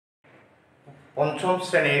পঞ্চম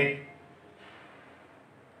শ্রেণীর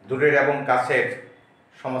দূরের এবং কাছের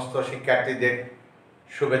সমস্ত শিক্ষার্থীদের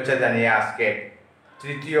শুভেচ্ছা জানিয়ে আজকে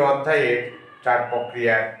তৃতীয় অধ্যায়ের 4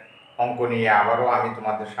 প্রক্রিয়ার অঙ্ক নিয়ে আবারও আমি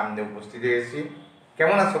তোমাদের সামনে উপস্থিত হয়েছি।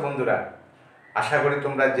 কেমন আছো বন্ধুরা? আশা করি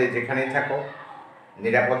তোমরা যে যেখানেই থাকো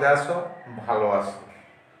নিরাপদে আছো, ভালো আছো।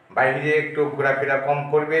 বাইরে একটু ঘোরাফেরা কম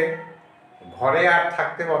করবে, ঘরে আর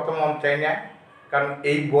থাকতে অত মন চাই না, কারণ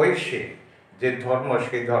এই বয়সে যে ধর্ম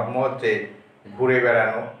সেই ধর্ম হচ্ছে ঘুরে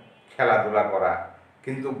বেড়ানো, খেলাধুলা করা।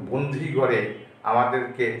 কিন্তু বন্দি ঘরে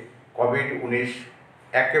আমাদেরকে কোভিড-19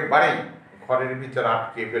 একেবারেই ঘরের ভিতর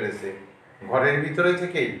আটকে ফেলেছে। ঘরের ভিতরে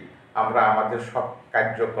থেকেই আমরা আমাদের সব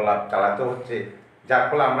কার্যকলাপ চালাতে হচ্ছে, যার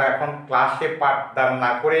ফলে আমরা এখন ক্লাসে পাঠদান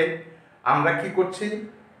না করে আমরা কি করছি,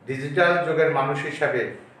 ডিজিটাল যুগের মানুষ হিসাবে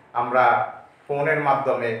আমরা ফোনের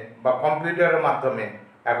মাধ্যমে বা কম্পিউটারের মাধ্যমে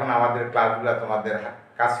এখন আমাদের ক্লাসগুলো তোমাদের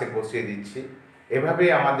কাছে পৌঁছিয়ে দিচ্ছি।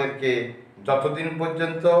 এভাবেই আমাদেরকে যতদিন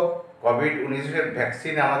পর্যন্ত কোভিড-19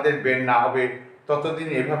 ভ্যাকসিন আমাদের বের না হবে ততদিন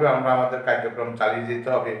এভাবে আমরা আমাদের কার্যক্রম চালিয়ে যেতে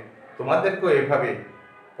হবে। তোমাদেরকেও এভাবে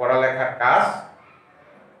পড়ালেখার কাজ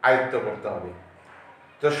আয়ত্ত করতে হবে।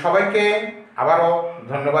 তো সবাইকে আবারও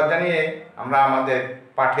ধন্যবাদ জানিয়ে আমরা আমাদের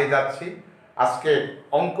পাঠে যাচ্ছি। আজকে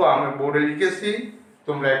অঙ্ক আমি বোর্ডে লিখেছি,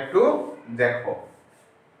 তোমরা একটু দেখো।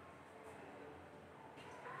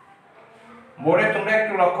 বোর্ডে তোমরা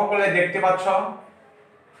একটু লক্ষ্য করলে দেখতে পাচ্ছ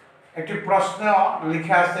একটি প্রশ্ন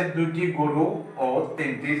লিখে আছে, 2টি গরু ও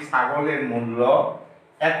 3টি ছাগলের মূল্য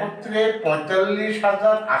একত্রে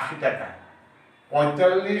 45,080 টাকা।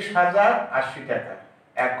 45,080 টাকা।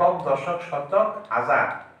 একক, দশক, শতক, হাজার,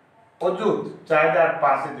 অযুত 4 আর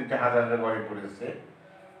 5 দুইটা হাজারের ঘরে পড়েছে।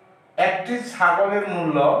 একটি ছাগলের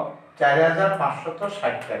মূল্য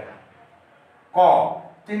 4,560 টাকা। ক,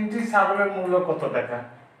 3টি ছাগলের মূল্য কত টাকা?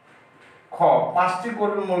 খ, 5টি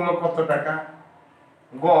গরুর মূল্য কত টাকা?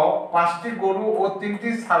 গ, 5টি গরু ও 3টি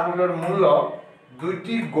ছাগলের মূল্য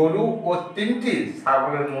 2টি গরু ও 3টি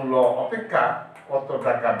ছাগলের মূল্য অপেক্ষা কত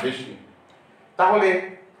টাকা বেশি? তাহলে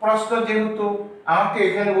প্রশ্ন যেহেতু আমাকে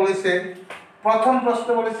এখানে বলেছে, প্রথম প্রশ্ন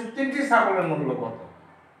বলেছে 3টি ছাগলের মূল্য কত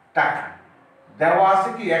টাকা। দেওয়া আছে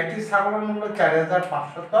কি একটি ছাগলের মূল্য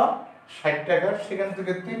 4,560 টাকা, সেখান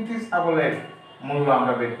থেকে 3টি ছাগলের মূল্য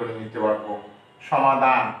আমরা বের করে নিতে পারবো।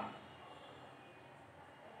 সমাধান।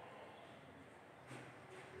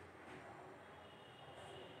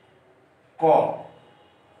 ক,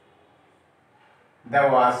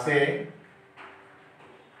 দেওয়া আছে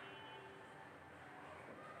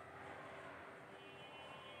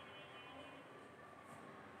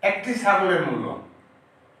একটি ছাগলের মূল্য,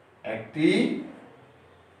 একটি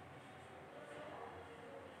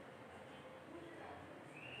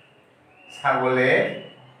ছাগলের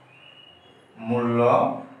মূল্য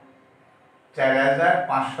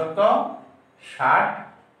 4,560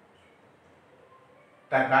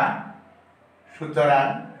 টাকা। সুতরাং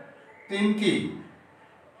 3টি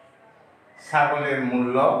ছাগলের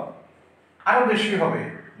মূল্য আরো বেশি হবে।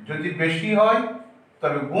 যদি বেশি হয়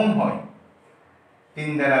তবে গুণ হয়,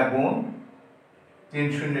 3 দ্বারা গুণ, 3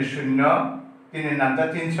 শূন্য শূন্য, 3 নামটা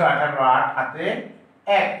 318, 8 হাতে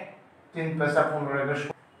 1, 3 পয়সা 15,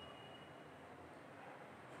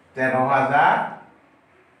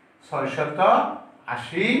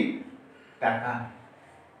 13,680 টাকা।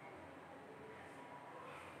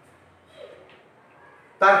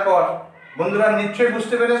 তারপর বন্ধুরা নিশ্চয়ই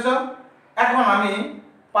বুঝতে পেরেছ। এখন আমি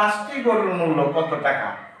 5টি গরুর মূল্য কত টাকা,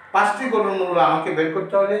 5টি গরুর মূল্য আমাকে বের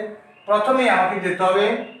করতে হলে প্রথমেই আমাকে যেতে হবে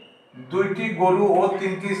 2টি গরু ও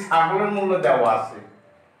 3টি ছাগলের মূল্য দেওয়া আছে।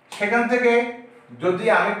 সেখান থেকে যদি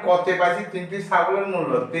আমি কতে পাইছি 3টি ছাগলের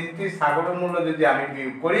মূল্য, 3টি ছাগলের মূল্য যদি আমি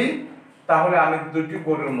বিয়োগ করি তাহলে আমি 2টি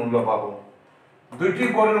গরুর মূল্য পাবো। 2টি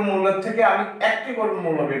গরুর মূল্য থেকে আমি একটি গরুর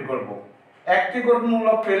মূল্য বের করব। একটি গরুর মূল্য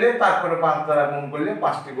পেলে তারপরে 5 দ্বারা গুণ করলে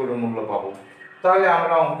 5টি গরুর মূল্য পাবো। তাহলে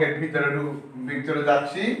আমরা অঙ্কের ভিতরে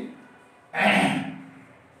যাচ্ছি।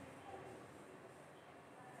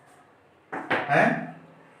 হ্যাঁ,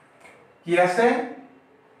 কি আছে?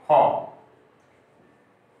 খ,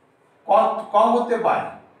 ক হতে পায়,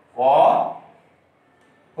 ক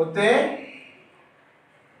হতে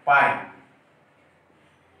পায়।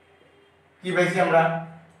 কি পাইছি আমরা?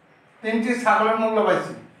 3টি ছাগলের মূল্য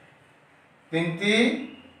পাইছি। 3টি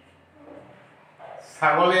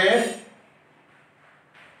ছাগলের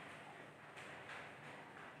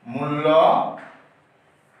মূল্য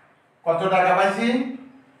কত টাকা পাইছি?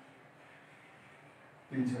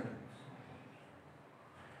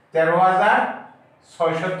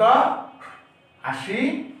 13,680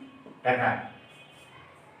 টাকা।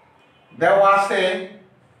 দেওয়া আছে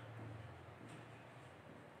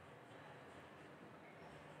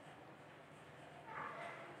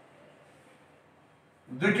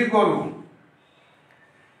দুটি গরু,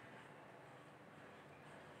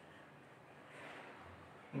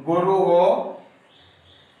 গরু ও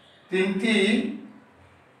তিনটি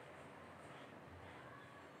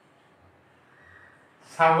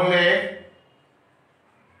ছাগলের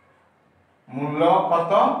মূল্য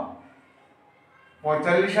কত?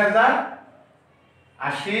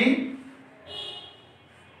 45,080।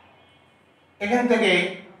 এখান থেকে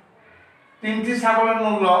তিনটি ছাগলের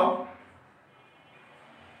মূল্য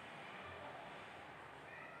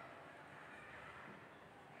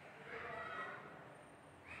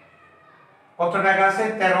কত টাকা আছে?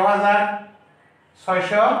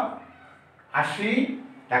 13,680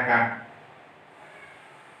 টাকা।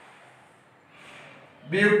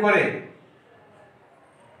 বিয়োগ করে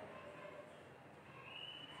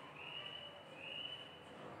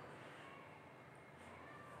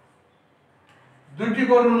দুটি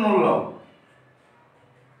গরুর মূল্য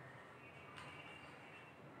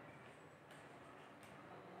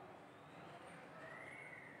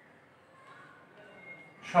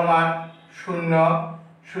সমান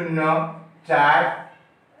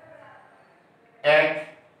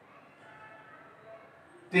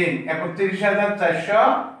 0,0,4,1,3 31,400।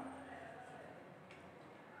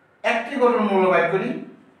 একটি গরুর মূল্য বাই করি।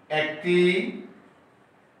 একটি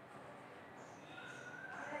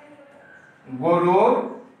গরুর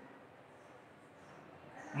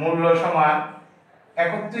মূল্য সমান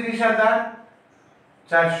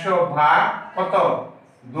 31,400 ভাগ কত?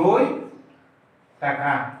 2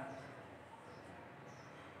 টাকা।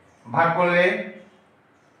 ভাগ করলে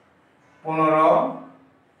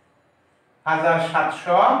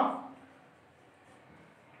 15,700।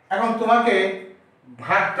 এখন তোমাকে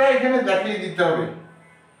ভাগটা এখানে দেখিয়ে দিতে হবে।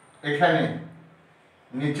 এখানে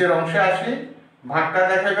নিচের অংশে আসি, ভাগটা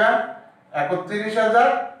দেখাবে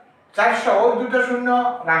 31,400। ওই দুটো শূন্য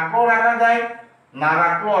রাখলেও রাখা যায়, না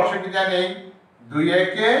রাখলেও অসুবিধা নেই। 2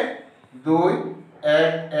 একে 2,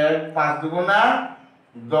 1 1 5 দুগুণা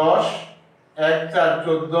 10, 1 4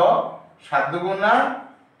 14, 7 দুগুণা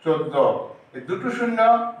 14। এই দুটো শূন্য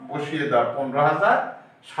বসিয়ে দাও,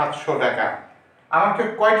 15,700 টাকা। আমাকে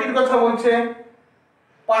কয়টির কথা বলছে?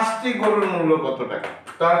 5টি গরুর মূল্য কত টাকা।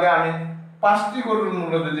 তাহলে আমি 5টি গরুর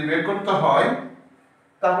মূল্য যদি বের করতে হয়,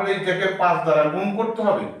 তাহলে এটাকে 5 দ্বারা গুণ করতে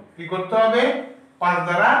হবে। কি করতে হবে? 5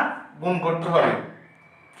 দ্বারা গুণ করতে হবে।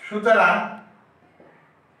 সুতরাং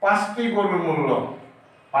 5টি গরুর মূল্য,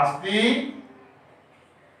 5টি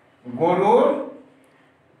গরুর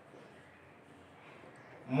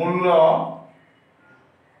মূল্য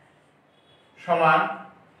সমান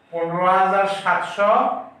 15,700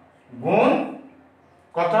 গুণ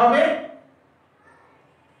কত হবে?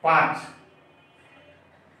 5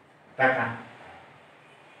 টাকা।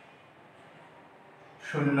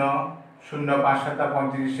 0 0 5 7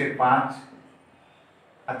 35 5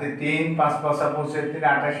 হাতে 3 5 5 25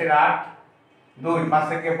 28 8 2 5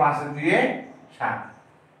 থেকে 5 দিয়ে 7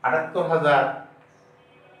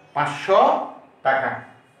 78,500 টাকা।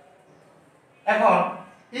 এখন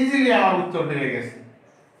ইজিলি আমার উত্তর হয়ে গেছে।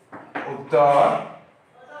 উত্তর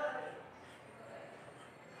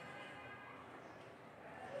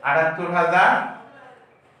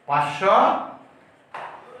 78,500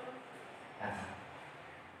 টাকা।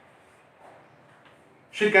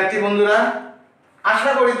 শিক্ষার্থী বন্ধুরা,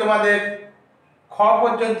 আশা করি তোমাদের খ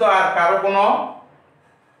পর্যন্ত আর কারো কোনো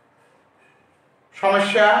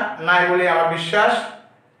সমস্যা নাই বলে আমার বিশ্বাস।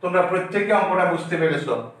 তোমরা প্রত্যেকে অঙ্কটা বুঝতে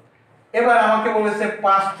পেরেছো। এবার আমাকে বলেছে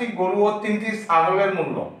 5টি গরু ও 3টি ছাগলের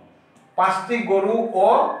মূল্য। 5টি গরু ও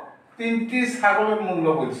 3টি ছাগলের মূল্য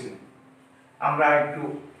বলছি। আমরা একটু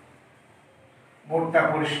বোর্ডটা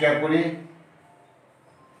পরিষ্কার করি।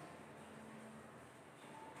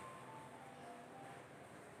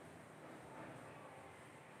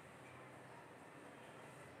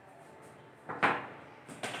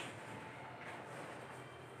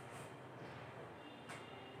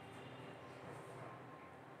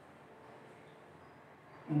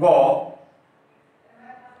 গ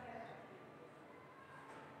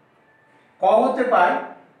ক হতে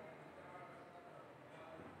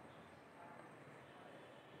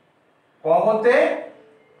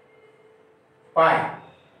পায়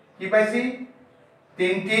কি পাইছি?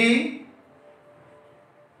 3টি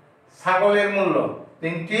ছাগলের মূল্য,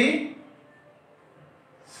 3টি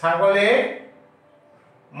ছাগলের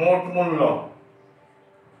মোট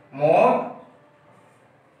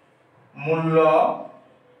মূল্য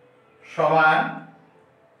সমান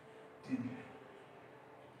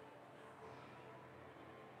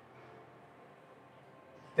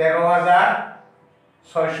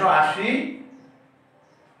 13,680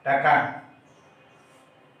 টাকা।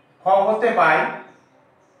 খ হতে পায়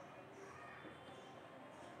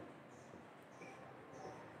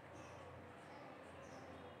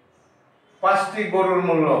 5টি গরুর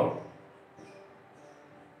মূল্য।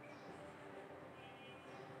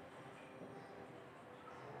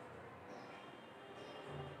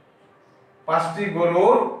 পাঁচটি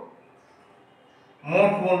গরুর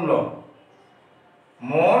মোট মূল্য,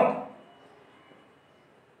 মোট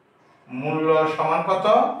মূল্য সমান কত?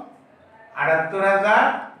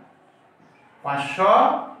 ৭৮,৫০০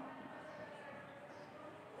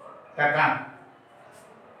 টাকা।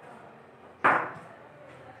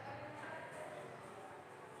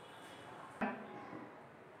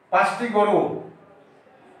 পাঁচটি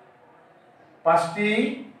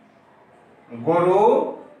গরু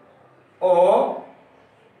ও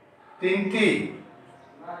 3টি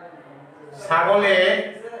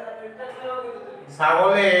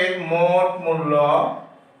ছাগলের মোট মূল্য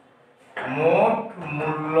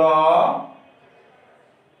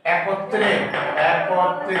একত্রে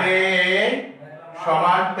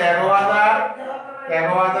সমান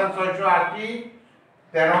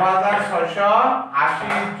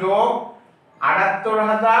 13,680 যোগ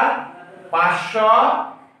 ৭৮,৫০০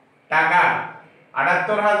 টাকা।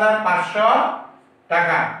 ৭৮,৫০০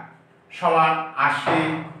 টাকা সমান ৮০।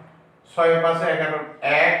 ৬ ৫ 11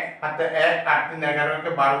 1 হাতে 1 8 3 11 কে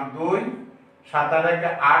 12 2 7 8 কে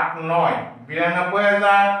 8 9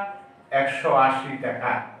 92,180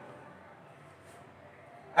 টাকা।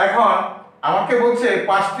 এখন আমাকে বলছে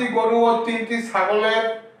 5টি গরু ও 3টি ছাগলের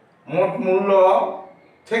মোট মূল্য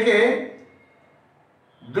থেকে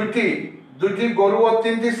দুটি গরু ও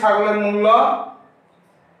 3টি ছাগলের মূল্য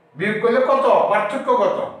বিয়োগ করলে কত, পার্থক্য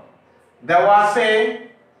কত? দেওয়া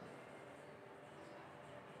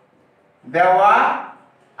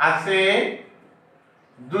আছে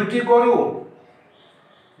দুটি গরু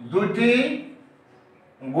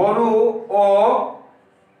ও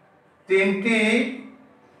 3টি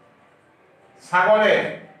ছাগলের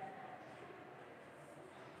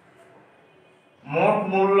মোট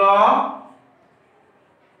মূল্য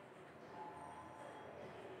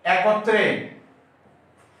একত্রে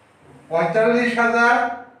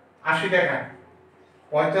 45,080 টাকা।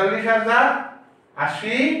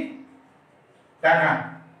 45,080 টাকা।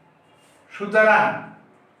 সুতরাং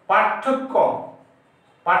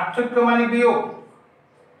পার্থক্য মানে বিয়োগ,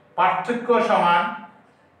 পার্থক্য সমান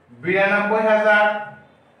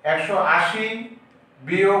 92,180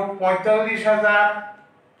 বিয়োগ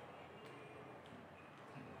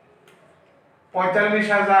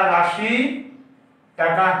 45,080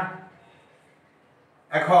 টাকা।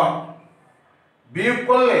 এখন বিয়োগ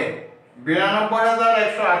করলে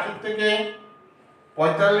 92,180 থেকে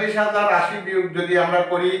 45,080 বিয়োগ যদি আমরা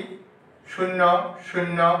করি 0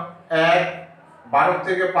 0 1 12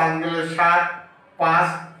 থেকে 5 গেলে 7 5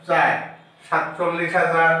 4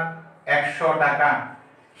 47,100 টাকা।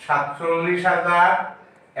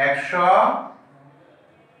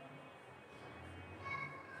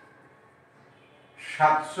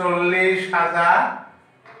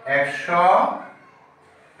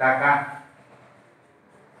 টাকা।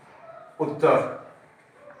 উত্তর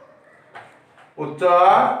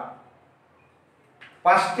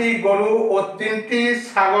 5টি গরু ও 3টি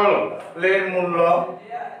ছাগলের মূল্য,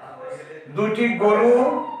 2টি গরু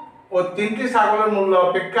ও 3টি ছাগলের মূল্য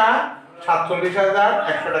অপেক্ষা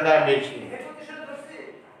 47,100 টাকা বেশি।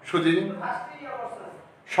 শুধু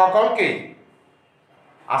সকলকে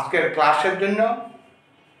আজকের ক্লাসের জন্য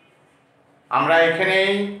আমরা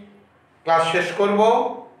এখানেই ক্লাস শেষ করব।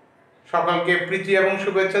 সকলকে প্রীতি এবং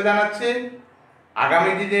শুভেচ্ছা জানাচ্ছি।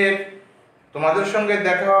 আগামী দিনের তোমাদের সঙ্গে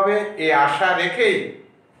দেখা হবে এই আশা রেখেই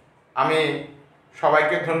আমি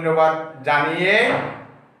সবাইকে ধন্যবাদ জানিয়ে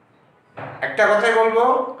একটা কথাই বলবো,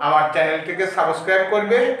 আমার চ্যানেলটিকে সাবস্ক্রাইব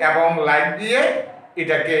করবে এবং লাইক দিয়ে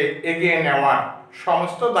এটাকে এগিয়ে নেওয়ার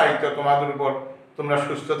সমস্ত দায়িত্ব তোমাদের উপর। তোমরা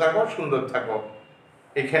সুস্থ থাকো, সুন্দর থাকো।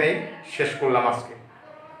 এখানেই শেষ করলাম আজকে।